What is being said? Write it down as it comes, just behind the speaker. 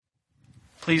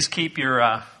Please keep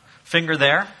your finger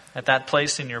there at that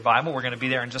place in your Bible. We're going to be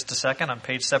there in just a second on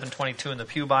page 722 in the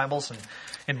Pew Bibles and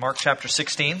in Mark chapter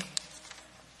 16.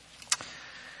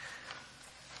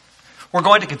 We're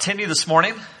going to continue this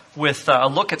morning with a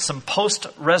look at some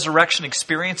post-resurrection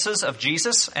experiences of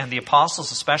Jesus and the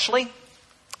apostles especially.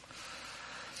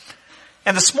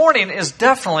 And this morning is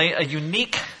definitely a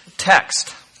unique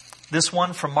text, this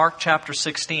one from Mark chapter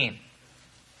 16.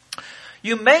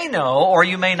 You may know, or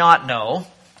you may not know,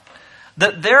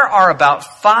 that there are about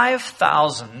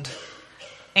 5,000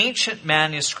 ancient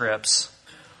manuscripts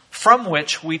from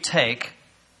which we take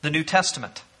the New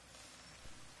Testament.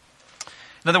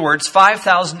 In other words,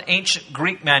 5,000 ancient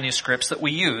Greek manuscripts that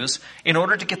we use in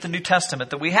order to get the New Testament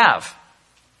that we have.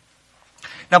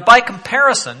 Now, by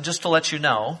comparison, just to let you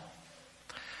know,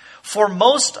 for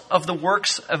most of the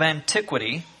works of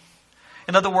antiquity,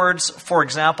 in other words, for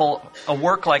example, a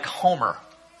work like Homer,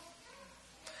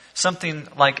 something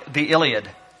like the Iliad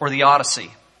or the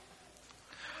Odyssey,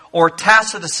 or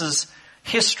Tacitus's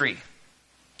history,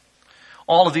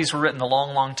 all of these were written a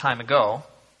long, long time ago.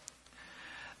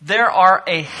 There are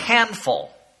a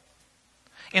handful,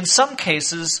 in some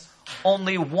cases,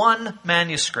 only one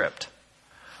manuscript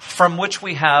from which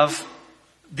we have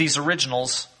these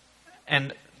originals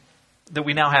and that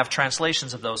we now have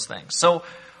translations of those things. So,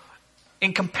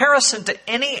 in comparison to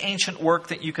any ancient work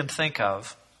that you can think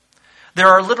of, there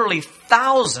are literally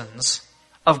thousands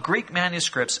of Greek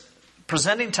manuscripts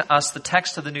presenting to us the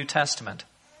text of the New Testament.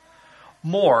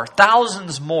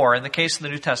 Thousands more in the case of the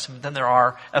New Testament than there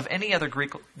are of any other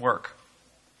Greek work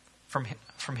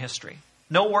from history.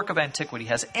 No work of antiquity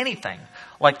has anything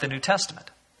like the New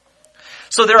Testament.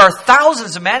 So there are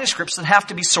thousands of manuscripts that have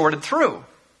to be sorted through.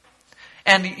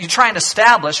 And you try and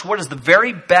establish what is the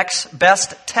very best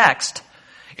text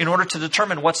in order to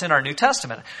determine what's in our New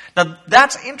Testament. Now,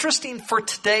 that's interesting for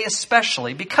today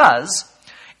especially because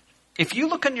if you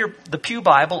look in the Pew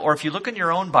Bible or if you look in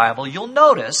your own Bible, you'll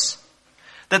notice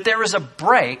that there is a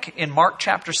break in Mark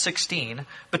chapter 16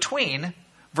 between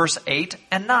verse 8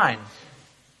 and 9.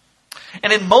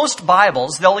 And in most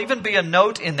Bibles, there'll even be a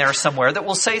note in there somewhere that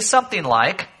will say something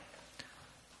like,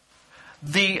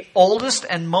 the oldest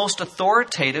and most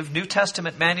authoritative New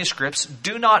Testament manuscripts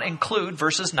do not include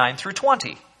verses 9 through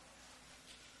 20.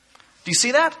 Do you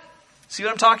see that? See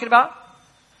what I'm talking about?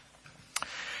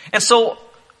 And so,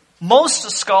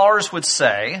 most scholars would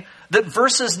say that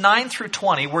verses 9 through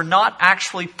 20 were not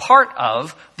actually part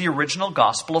of the original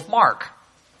Gospel of Mark.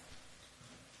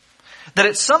 That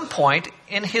at some point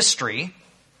in history,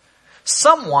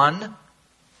 someone,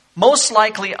 most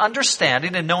likely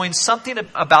understanding and knowing something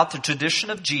about the tradition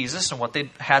of Jesus and what they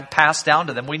had passed down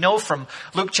to them. We know from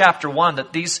Luke chapter 1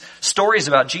 that these stories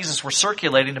about Jesus were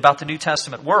circulating about the New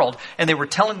Testament world, and they were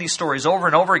telling these stories over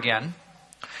and over again.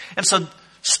 And so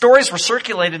stories were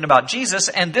circulating about Jesus,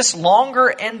 and this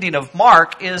longer ending of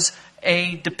Mark is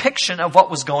a depiction of what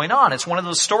was going on. It's one of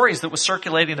those stories that was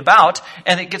circulating about,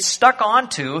 and it gets stuck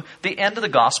onto the end of the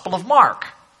Gospel of Mark.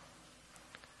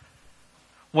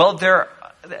 Well, now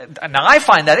I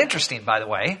find that interesting, by the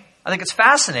way. I think it's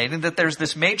fascinating that there's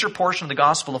this major portion of the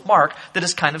Gospel of Mark that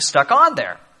is kind of stuck on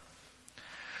there.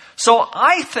 So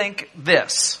I think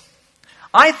this.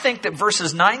 I think that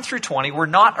verses 9 through 20 were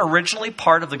not originally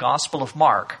part of the Gospel of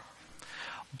Mark.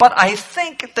 But I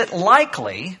think that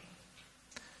likely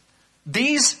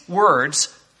these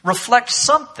words reflect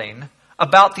something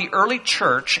about the early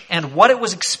church and what it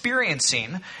was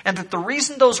experiencing, and that the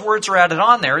reason those words are added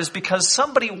on there is because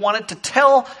somebody wanted to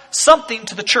tell something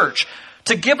to the church,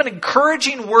 to give an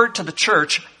encouraging word to the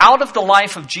church out of the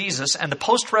life of Jesus and the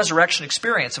post-resurrection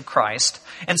experience of Christ,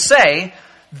 and say,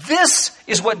 this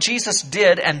is what Jesus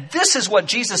did, and this is what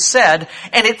Jesus said,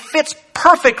 and it fits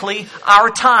perfectly our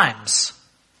times.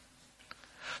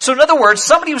 So in other words,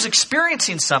 somebody was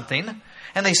experiencing something,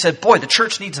 and they said, boy, the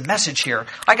church needs a message here.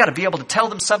 I got to be able to tell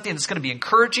them something that's going to be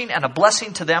encouraging and a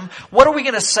blessing to them. What are we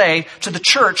going to say to the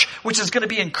church which is going to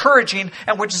be encouraging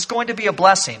and which is going to be a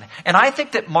blessing? And I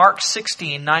think that Mark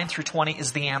 16, 9 through 20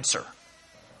 is the answer.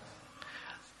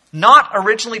 Not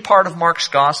originally part of Mark's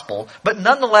gospel, but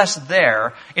nonetheless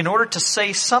there in order to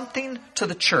say something to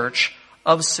the church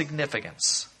of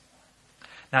significance.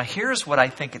 Now here's what I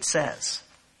think it says.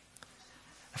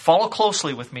 Follow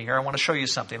closely with me here. I want to show you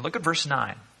something. Look at verse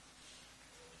 9.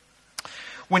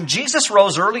 When Jesus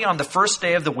rose early on the first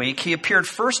day of the week, he appeared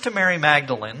first to Mary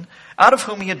Magdalene, out of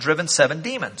whom he had driven 7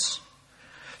 demons.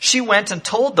 She went and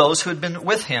told those who had been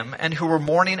with him and who were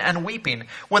mourning and weeping.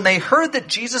 When they heard that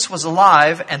Jesus was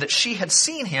alive and that she had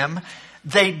seen him,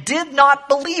 they did not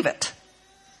believe it,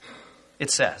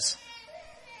 it says.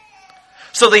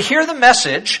 So they hear the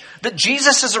message that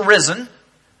Jesus is arisen,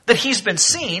 that he's been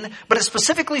seen, but it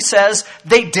specifically says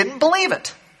they didn't believe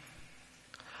it.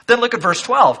 Then look at verse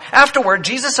 12. Afterward,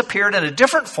 Jesus appeared in a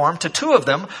different form to two of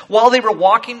them while they were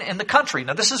walking in the country.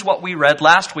 Now, this is what we read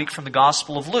last week from the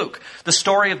Gospel of Luke. The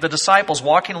story of the disciples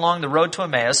walking along the road to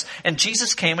Emmaus, and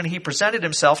Jesus came and he presented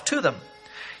himself to them.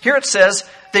 Here it says,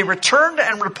 they returned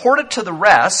and reported to the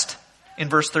rest, in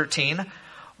verse 13,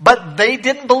 but they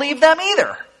didn't believe them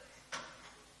either.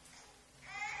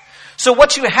 So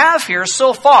what you have here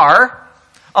so far,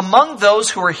 among those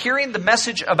who are hearing the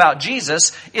message about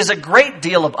Jesus, is a great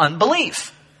deal of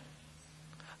unbelief.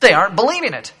 They aren't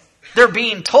believing it. They're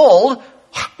being told,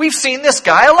 we've seen this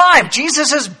guy alive.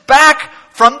 Jesus is back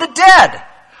from the dead.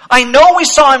 I know we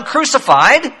saw him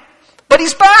crucified, but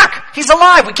he's back. He's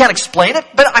alive. We can't explain it,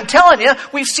 but I'm telling you,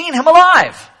 we've seen him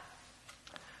alive.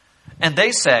 And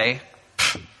they say,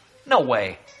 no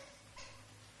way.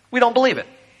 We don't believe it.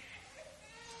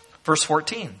 Verse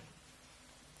 14.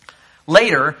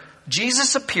 Later,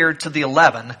 Jesus appeared to the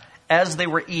 11 as they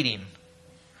were eating.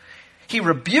 He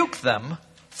rebuked them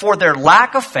for their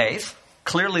lack of faith.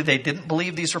 Clearly, they didn't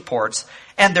believe these reports.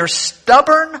 And their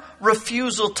stubborn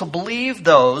refusal to believe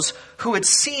those who had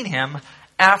seen him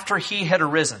after he had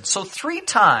arisen. So 3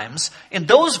 times in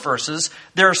those verses,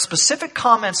 there are specific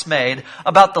comments made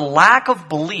about the lack of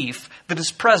belief that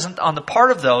is present on the part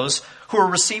of those who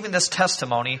are receiving this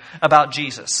testimony about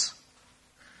Jesus.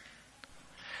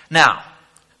 Now,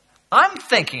 I'm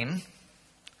thinking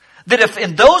that if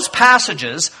in those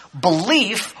passages,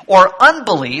 belief or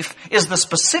unbelief is the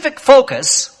specific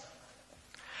focus,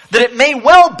 that it may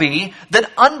well be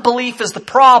that unbelief is the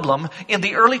problem in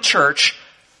the early church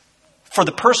for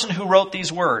the person who wrote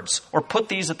these words or put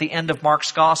these at the end of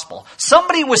Mark's gospel.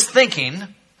 Somebody was thinking,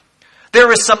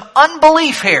 there is some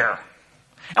unbelief here,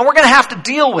 and we're going to have to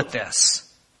deal with this.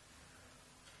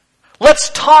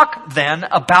 Let's talk then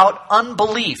about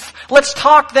unbelief. Let's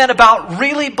talk then about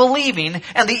really believing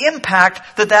and the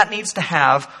impact that that needs to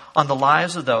have on the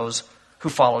lives of those who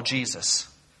follow Jesus.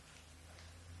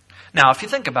 Now, if you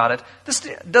think about it, this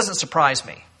doesn't surprise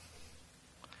me.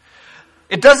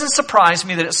 It doesn't surprise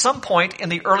me that at some point in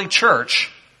the early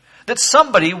church, that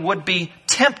somebody would be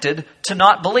tempted to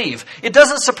not believe. It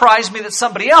doesn't surprise me that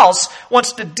somebody else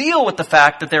wants to deal with the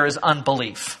fact that there is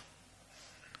unbelief.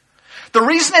 The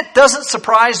reason it doesn't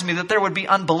surprise me that there would be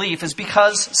unbelief is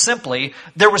because, simply,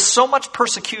 there was so much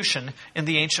persecution in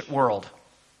the ancient world.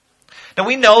 Now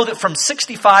we know that from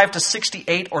 65 to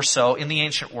 68 or so in the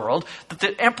ancient world, that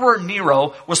the Emperor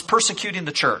Nero was persecuting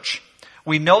the church.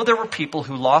 We know there were people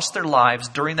who lost their lives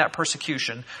during that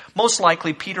persecution. Most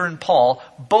likely Peter and Paul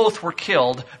both were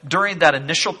killed during that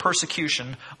initial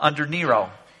persecution under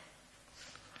Nero.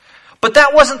 But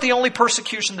that wasn't the only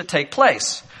persecution that took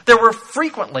place. There were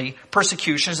frequently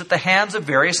persecutions at the hands of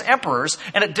various emperors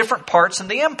and at different parts in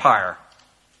the empire.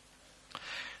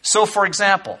 So, for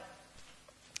example,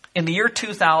 in the year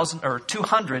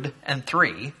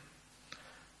 203,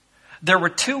 there were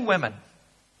 2 women,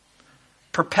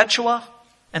 Perpetua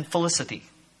and Felicity.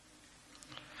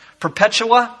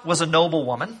 Perpetua was a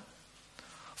noblewoman,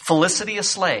 Felicity a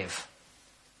slave.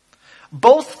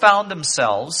 Both found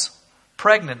themselves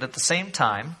pregnant at the same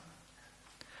time.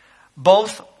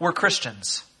 Both were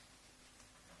Christians.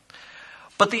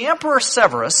 But the Emperor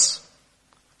Severus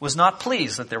was not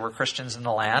pleased that there were Christians in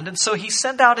the land, and so he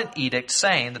sent out an edict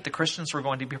saying that the Christians were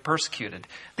going to be persecuted.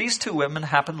 These 2 women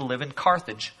happened to live in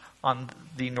Carthage on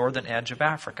the northern edge of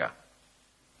Africa.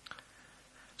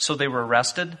 So they were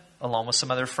arrested along with some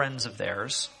other friends of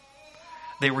theirs.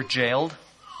 They were jailed.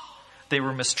 They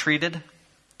were mistreated.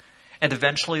 And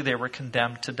eventually they were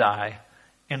condemned to die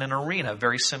in an arena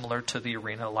very similar to the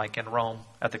arena like in Rome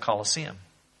at the Colosseum.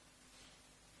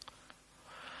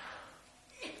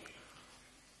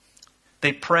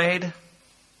 They prayed.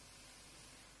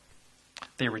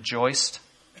 They rejoiced.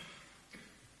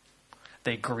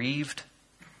 They grieved.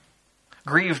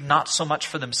 Grieved not so much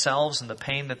for themselves and the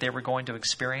pain that they were going to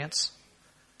experience,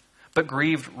 but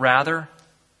grieved rather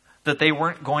that they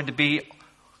weren't going to be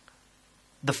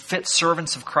the fit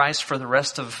servants of Christ for the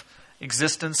rest of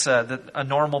existence that a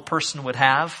normal person would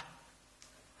have.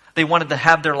 They wanted to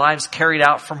have their lives carried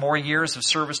out for more years of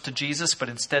service to Jesus, but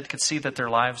instead could see that their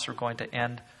lives were going to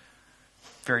end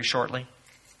very shortly.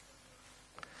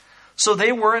 So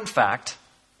they were, in fact,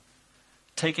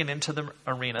 taken into the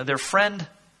arena. Their friend,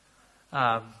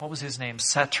 what was his name?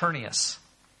 Saturnius.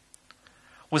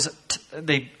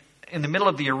 In the middle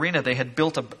of the arena, they had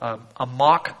built a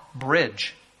mock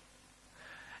bridge.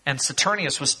 And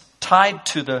Saturnius was tied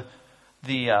to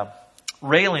the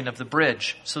railing of the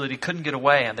bridge so that he couldn't get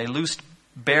away. And they loosed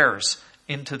bears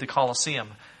into the Colosseum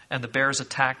and the bears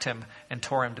attacked him and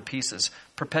tore him to pieces.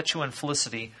 Perpetua and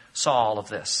Felicity saw all of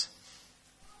this.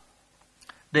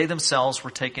 They themselves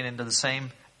were taken into the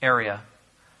same area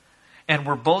and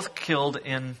were both killed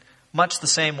in much the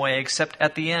same way, except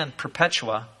at the end,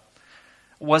 Perpetua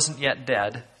wasn't yet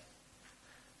dead.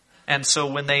 And so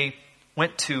when they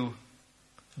went to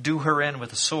do her in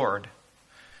with a sword,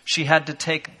 she had to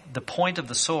take the point of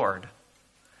the sword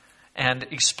and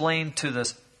explain to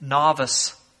the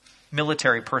novice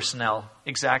military personnel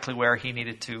exactly where he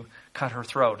needed to cut her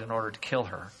throat in order to kill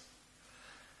her.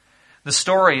 The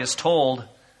story is told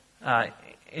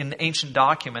in ancient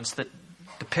documents that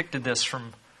depicted this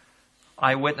from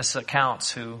eyewitness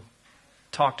accounts who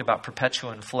talked about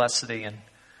Perpetua and Felicity and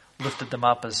lifted them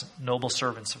up as noble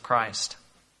servants of Christ.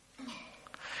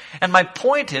 And my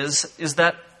point is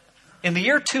that in the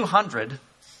year 200,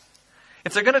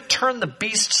 if they're going to turn the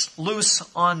beasts loose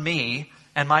on me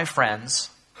and my friends,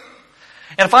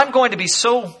 and if I'm going to be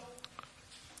so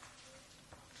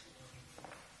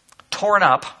torn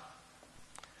up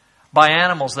by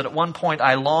animals that at one point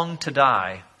I long to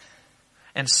die,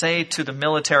 and say to the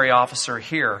military officer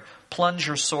here, plunge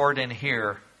your sword in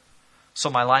here so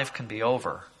my life can be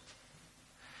over,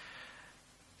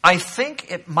 I think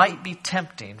it might be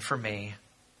tempting for me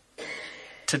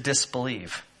to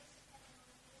disbelieve.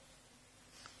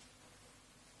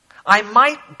 I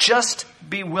might just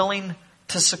be willing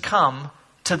to succumb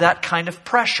to that kind of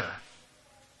pressure.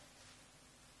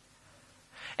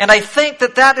 And I think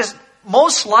that is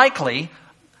most likely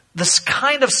this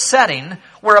kind of setting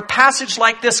where a passage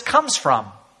like this comes from.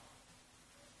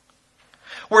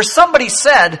 Where somebody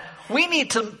said, we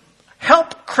need to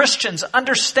help Christians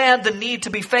understand the need to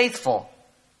be faithful.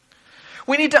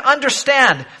 We need to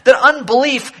understand that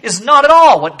unbelief is not at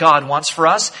all what God wants for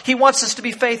us. He wants us to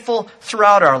be faithful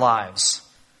throughout our lives.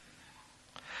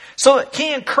 So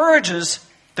he encourages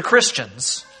the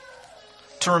Christians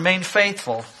to remain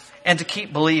faithful and to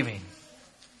keep believing.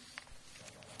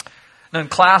 Now in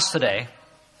class today,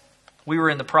 we were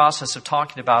in the process of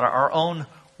talking about our own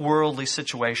worldly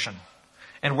situation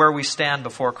and where we stand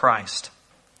before Christ.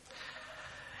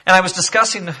 And I was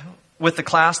discussing with the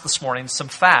class this morning some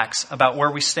facts about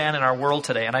where we stand in our world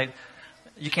today. And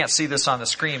you can't see this on the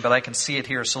screen, but I can see it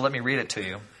here, so let me read it to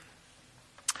you.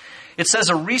 It says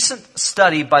a recent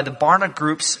study by the Barna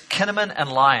Group's Kinnaman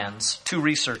and Lyons, two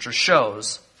researchers,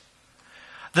 shows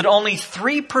that only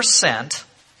 3%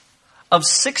 of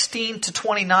 16 to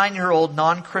 29-year-old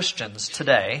non-Christians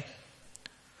today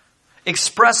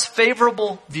express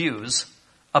favorable views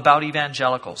about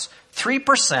evangelicals.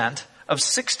 3% of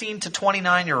 16 to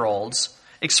 29-year-olds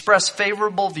express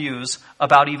favorable views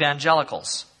about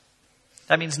evangelicals.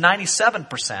 That means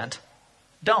 97%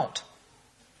 don't.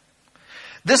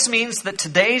 This means that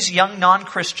today's young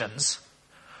non-Christians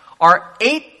are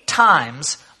 8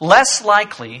 times less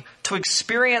likely to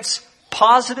experience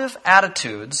positive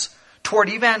attitudes toward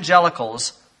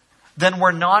evangelicals than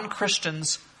were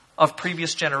non-Christians of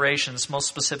previous generations, most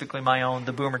specifically my own,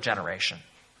 the Boomer generation,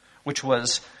 which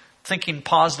was thinking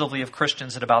positively of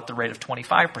Christians at about the rate of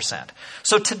 25%.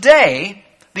 So today,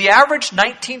 the average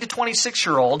 19 to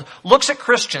 26-year-old looks at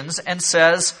Christians and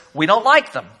says, we don't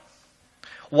like them.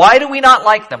 Why do we not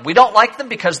like them? We don't like them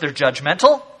because they're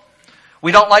judgmental.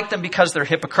 We don't like them because they're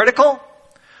hypocritical.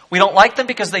 We don't like them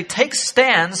because they take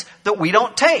stands that we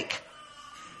don't take.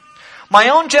 My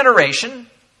own generation,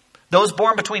 those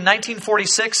born between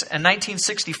 1946 and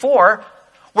 1964,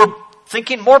 were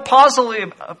thinking more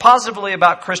positively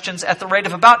about Christians at the rate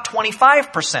of about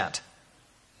 25%.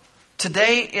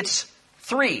 Today, it's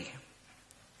 3%.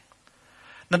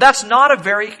 Now, that's not a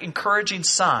very encouraging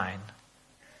sign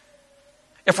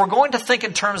if we're going to think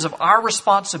in terms of our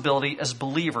responsibility as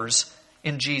believers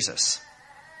in Jesus.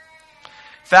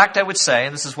 In fact, I would say,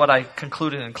 and this is what I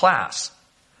concluded in class,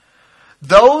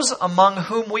 those among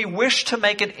whom we wish to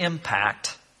make an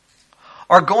impact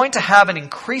are going to have an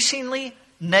increasingly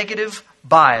negative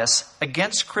bias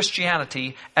against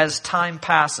Christianity as time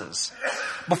passes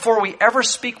before we ever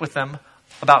speak with them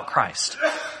about Christ.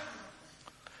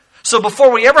 So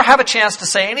before we ever have a chance to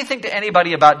say anything to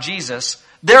anybody about Jesus,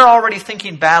 they're already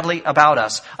thinking badly about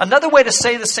us. Another way to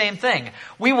say the same thing,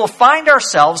 we will find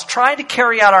ourselves trying to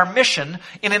carry out our mission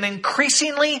in an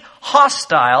increasingly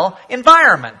hostile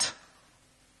environment.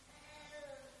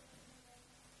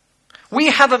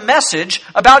 We have a message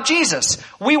about Jesus.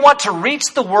 We want to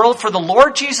reach the world for the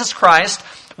Lord Jesus Christ,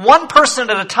 one person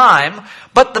at a time,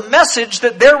 but the message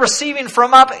that they're receiving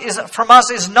from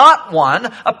us is not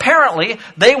one, apparently,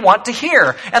 they want to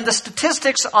hear. And the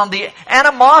statistics on the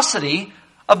animosity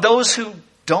of those who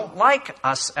don't like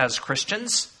us as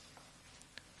Christians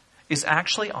is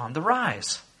actually on the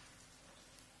rise.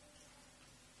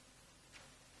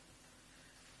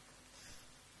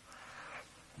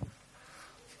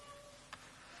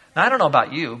 Now, I don't know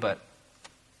about you, but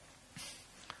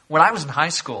when I was in high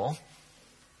school,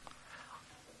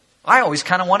 I always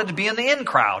kind of wanted to be in the in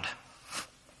crowd.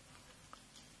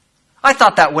 I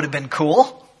thought that would have been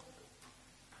cool.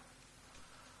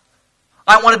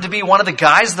 I wanted to be one of the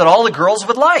guys that all the girls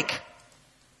would like.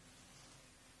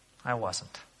 I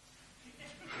wasn't.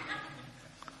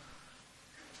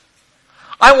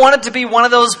 I wanted to be one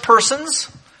of those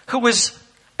persons who was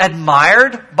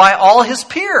admired by all his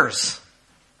peers.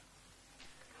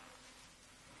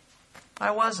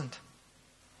 I wasn't.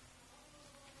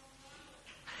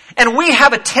 And we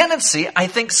have a tendency, I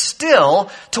think still,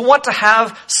 to want to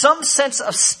have some sense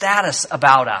of status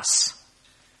about us.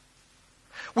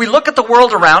 We look at the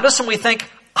world around us and we think,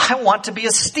 I want to be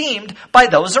esteemed by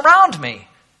those around me.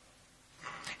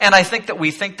 And I think that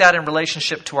we think that in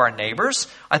relationship to our neighbors.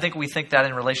 I think we think that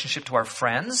in relationship to our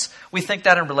friends. We think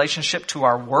that in relationship to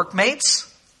our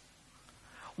workmates.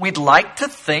 We'd like to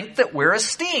think that we're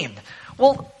esteemed.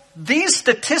 Well, these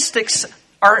statistics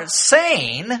are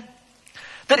saying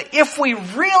that if we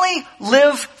really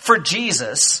live for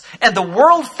Jesus and the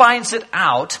world finds it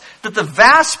out that the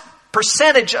vast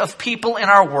percentage of people in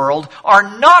our world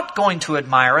are not going to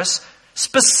admire us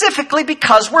specifically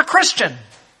because we're Christian.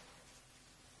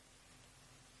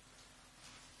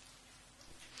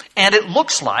 And it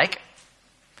looks like,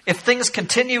 if things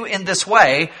continue in this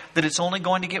way, that it's only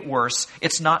going to get worse.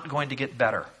 It's not going to get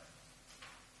better.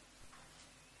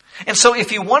 And so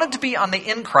if you wanted to be on the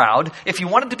in crowd, if you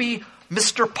wanted to be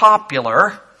Mr.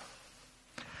 Popular,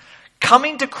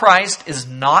 coming to Christ is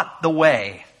not the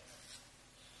way.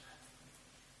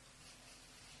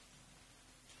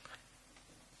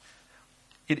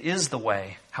 It is the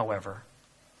way, however,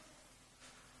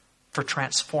 for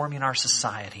transforming our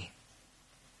society.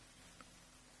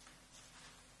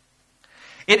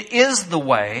 It is the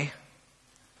way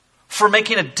for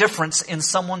making a difference in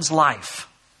someone's life.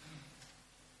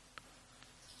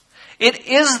 It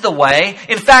is the way,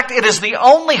 in fact, it is the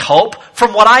only hope,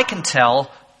 from what I can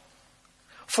tell,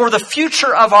 for the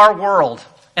future of our world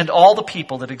and all the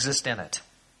people that exist in it.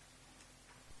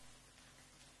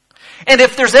 And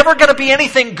if there's ever going to be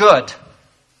anything good,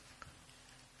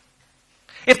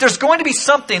 if there's going to be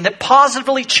something that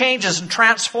positively changes and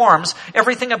transforms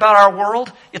everything about our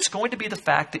world, it's going to be the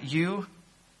fact that you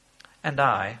and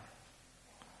I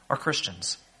are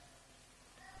Christians.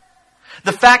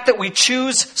 The fact that we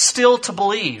choose still to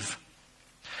believe.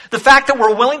 The fact that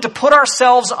we're willing to put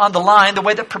ourselves on the line the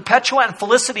way that Perpetua and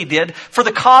Felicity did for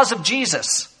the cause of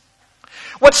Jesus.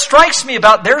 What strikes me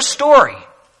about their story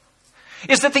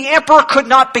is that the emperor could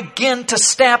not begin to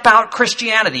stamp out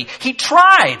Christianity. He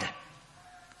tried.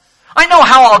 I know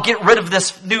how I'll get rid of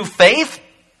this new faith.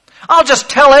 I'll just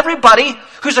tell everybody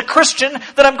who's a Christian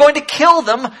that I'm going to kill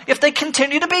them if they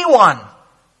continue to be one.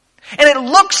 And it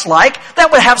looks like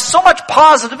that would have so much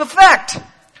positive effect.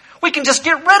 We can just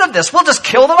get rid of this. We'll just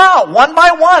kill them out one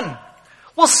by one.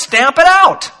 We'll stamp it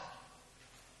out.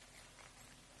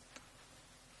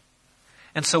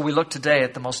 And so we look today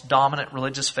at the most dominant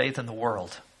religious faith in the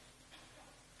world.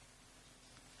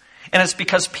 And it's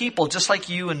because people, just like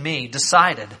you and me,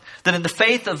 decided that in the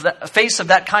face of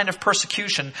that kind of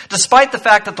persecution, despite the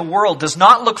fact that the world does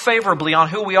not look favorably on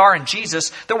who we are in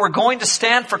Jesus, that we're going to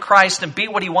stand for Christ and be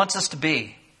what He wants us to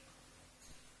be.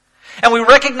 And we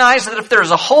recognize that if there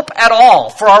is a hope at all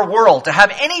for our world to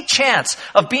have any chance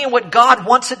of being what God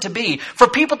wants it to be, for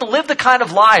people to live the kind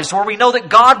of lives where we know that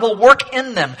God will work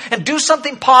in them and do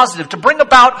something positive to bring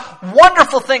about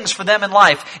wonderful things for them in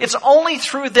life, it's only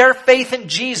through their faith in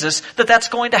Jesus that that's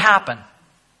going to happen.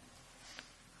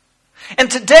 And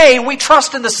today we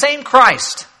trust in the same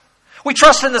Christ. We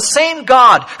trust in the same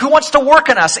God who wants to work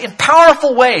in us in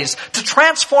powerful ways to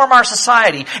transform our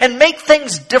society and make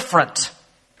things different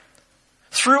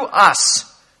through us,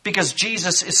 because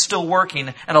Jesus is still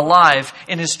working and alive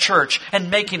in His church and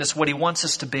making us what He wants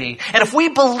us to be. And if we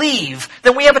believe,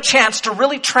 then we have a chance to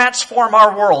really transform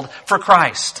our world for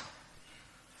Christ.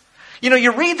 You know,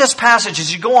 you read this passage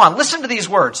as you go on. Listen to these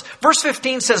words. Verse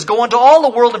 15 says, "Go into all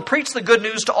the world and preach the good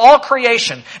news to all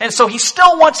creation." And so He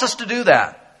still wants us to do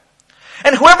that.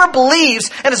 And whoever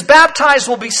believes and is baptized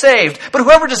will be saved, but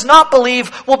whoever does not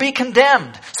believe will be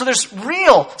condemned. So there's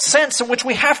real sense in which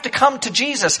we have to come to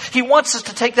Jesus. He wants us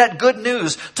to take that good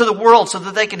news to the world so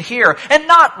that they can hear and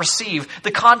not receive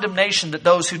the condemnation that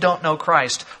those who don't know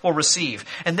Christ will receive.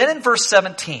 And then in verse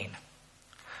 17,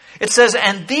 it says,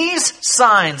 "And these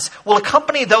signs will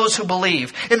accompany those who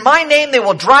believe. In my name they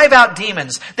will drive out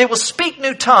demons. They will speak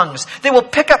new tongues. They will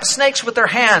pick up snakes with their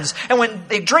hands. And when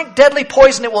they drink deadly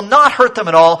poison, it will not hurt them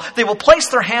at all. They will place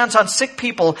their hands on sick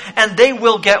people and they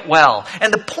will get well."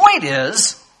 And the point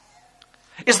is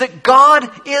is that God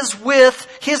is with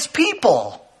His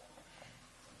people.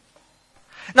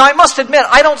 Now, I must admit,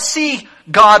 I don't see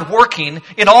God working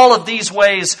in all of these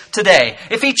ways today.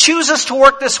 If He chooses to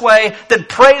work this way, then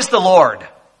praise the Lord.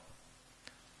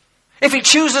 If He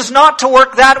chooses not to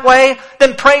work that way,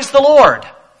 then praise the Lord.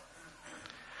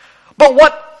 But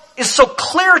what is so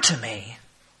clear to me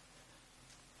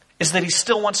is that He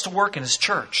still wants to work in His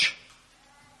church.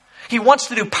 He wants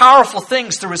to do powerful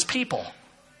things through His people.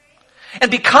 And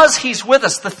because He's with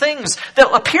us, the things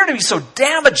that appear to be so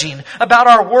damaging about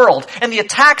our world and the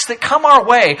attacks that come our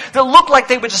way that look like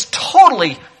they would just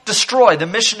totally destroy the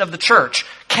mission of the church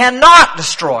cannot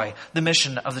destroy the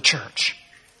mission of the church.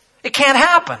 It can't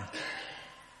happen.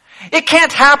 It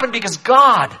can't happen because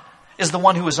God is the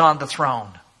one who is on the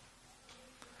throne.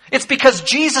 It's because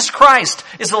Jesus Christ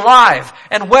is alive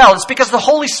and well. It's because the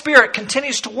Holy Spirit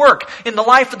continues to work in the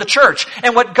life of the church.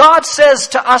 And what God says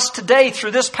to us today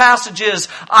through this passage is,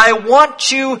 I want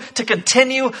you to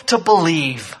continue to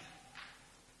believe.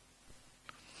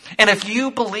 And if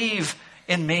you believe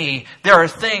in me, there are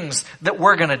things that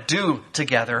we're going to do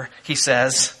together, He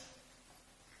says.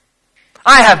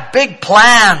 I have big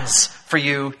plans for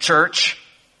you, church.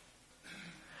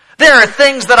 There are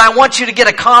things that I want you to get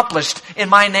accomplished in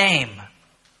my name.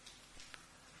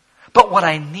 But what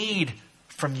I need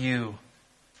from you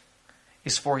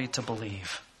is for you to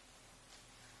believe.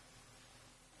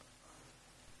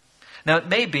 Now, it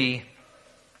may be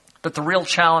that the real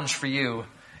challenge for you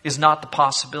is not the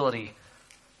possibility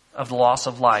of the loss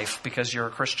of life because you're a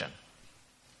Christian.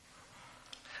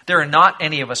 There are not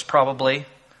any of us probably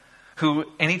who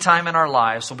any time in our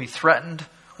lives will be threatened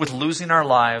with losing our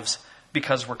lives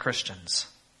because we're Christians.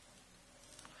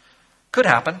 Could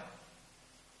happen.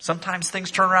 Sometimes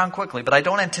things turn around quickly, but I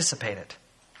don't anticipate it.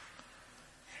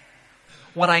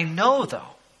 What I know,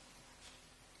 though,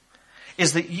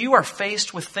 is that you are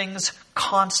faced with things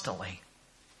constantly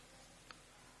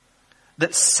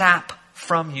that sap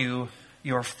from you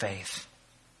your faith.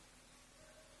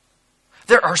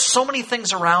 There are so many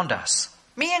things around us,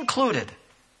 me included,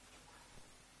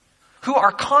 who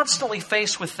are constantly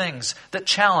faced with things that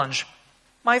challenge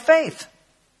my faith.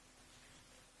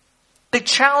 They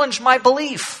challenge my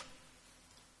belief.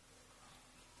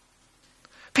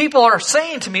 People are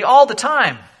saying to me all the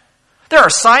time, there are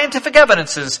scientific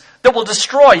evidences that will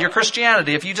destroy your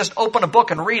Christianity if you just open a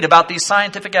book and read about these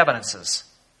scientific evidences.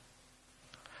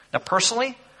 Now,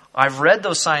 personally, I've read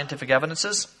those scientific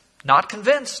evidences, not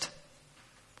convinced.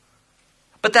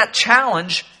 But that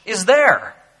challenge is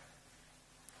there.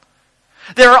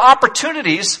 There are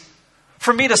opportunities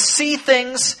for me to see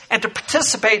things and to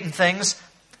participate in things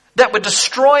that would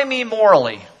destroy me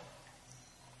morally.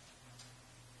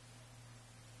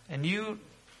 And you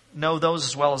know those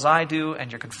as well as I do,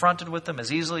 and you're confronted with them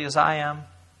as easily as I am.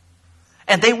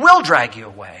 And they will drag you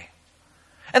away.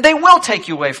 And they will take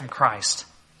you away from Christ.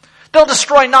 They'll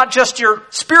destroy not just your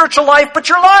spiritual life, but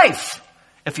your life,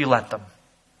 if you let them.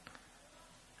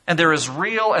 And they're as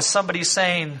real as somebody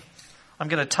saying, I'm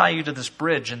going to tie you to this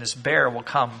bridge and this bear will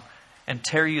come and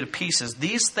tear you to pieces.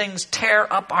 These things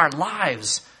tear up our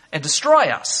lives and destroy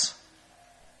us.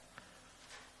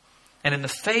 And in the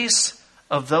face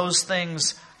of those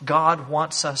things, God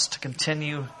wants us to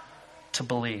continue to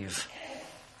believe.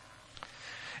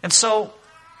 And so,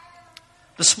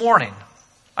 this morning,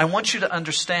 I want you to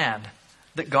understand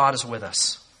that God is with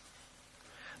us.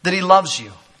 That He loves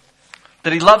you.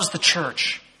 That He loves the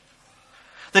church.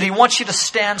 That He wants you to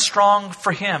stand strong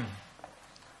for Him.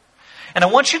 And I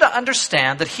want you to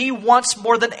understand that He wants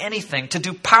more than anything to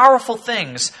do powerful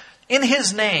things in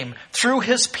His name through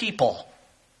His people.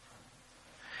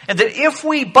 And that if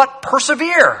we but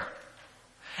persevere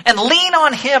and lean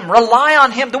on Him, rely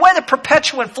on Him, the way that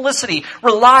Perpetua and Felicity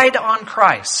relied on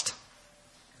Christ,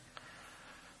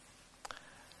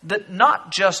 that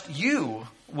not just you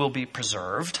will be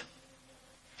preserved,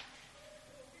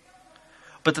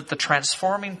 but that the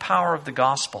transforming power of the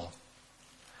gospel,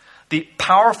 the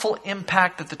powerful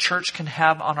impact that the church can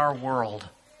have on our world,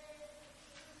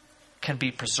 can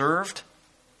be preserved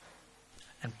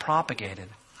and propagated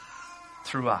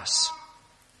through us.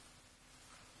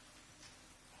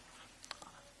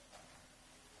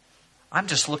 I'm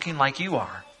just looking like you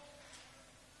are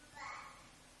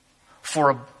for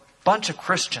a bunch of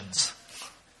Christians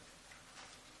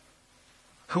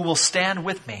who will stand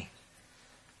with me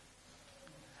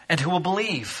and who will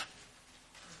believe,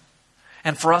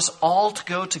 and for us all to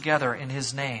go together in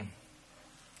His name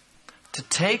to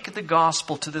take the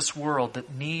gospel to this world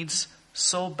that needs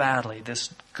so badly this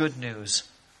good news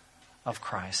of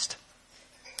Christ.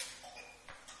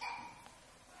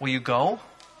 Will you go?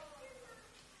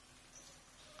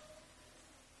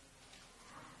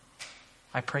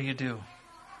 I pray you do.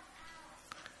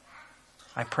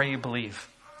 I pray you believe.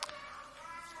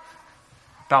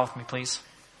 Bow with me, please.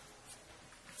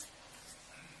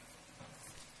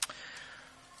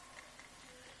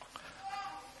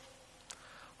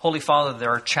 Holy Father,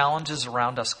 there are challenges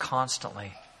around us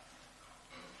constantly,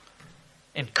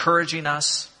 encouraging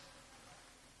us,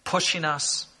 pushing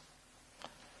us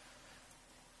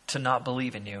to not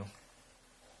believe in you.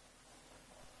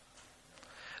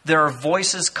 There are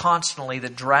voices constantly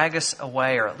that drag us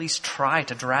away, or at least try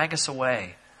to drag us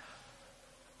away,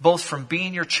 both from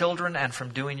being your children and from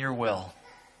doing your will.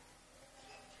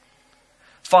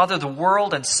 Father, the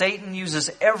world and Satan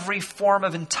uses every form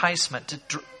of enticement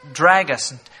to drag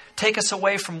us and take us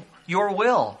away from your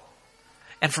will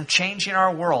and from changing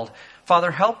our world.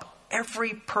 Father, help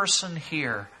every person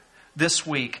here this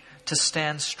week to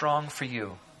stand strong for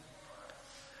you.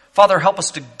 Father, help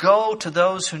us to go to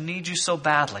those who need you so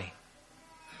badly,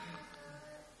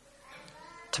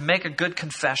 to make a good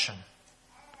confession,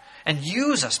 and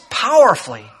use us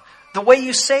powerfully the way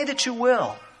you say that you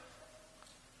will,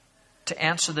 to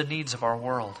answer the needs of our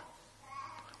world.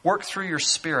 Work through your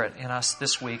Spirit in us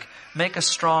this week. Make us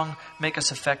strong, make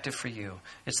us effective for you.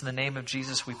 It's in the name of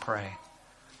Jesus we pray.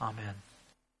 Amen.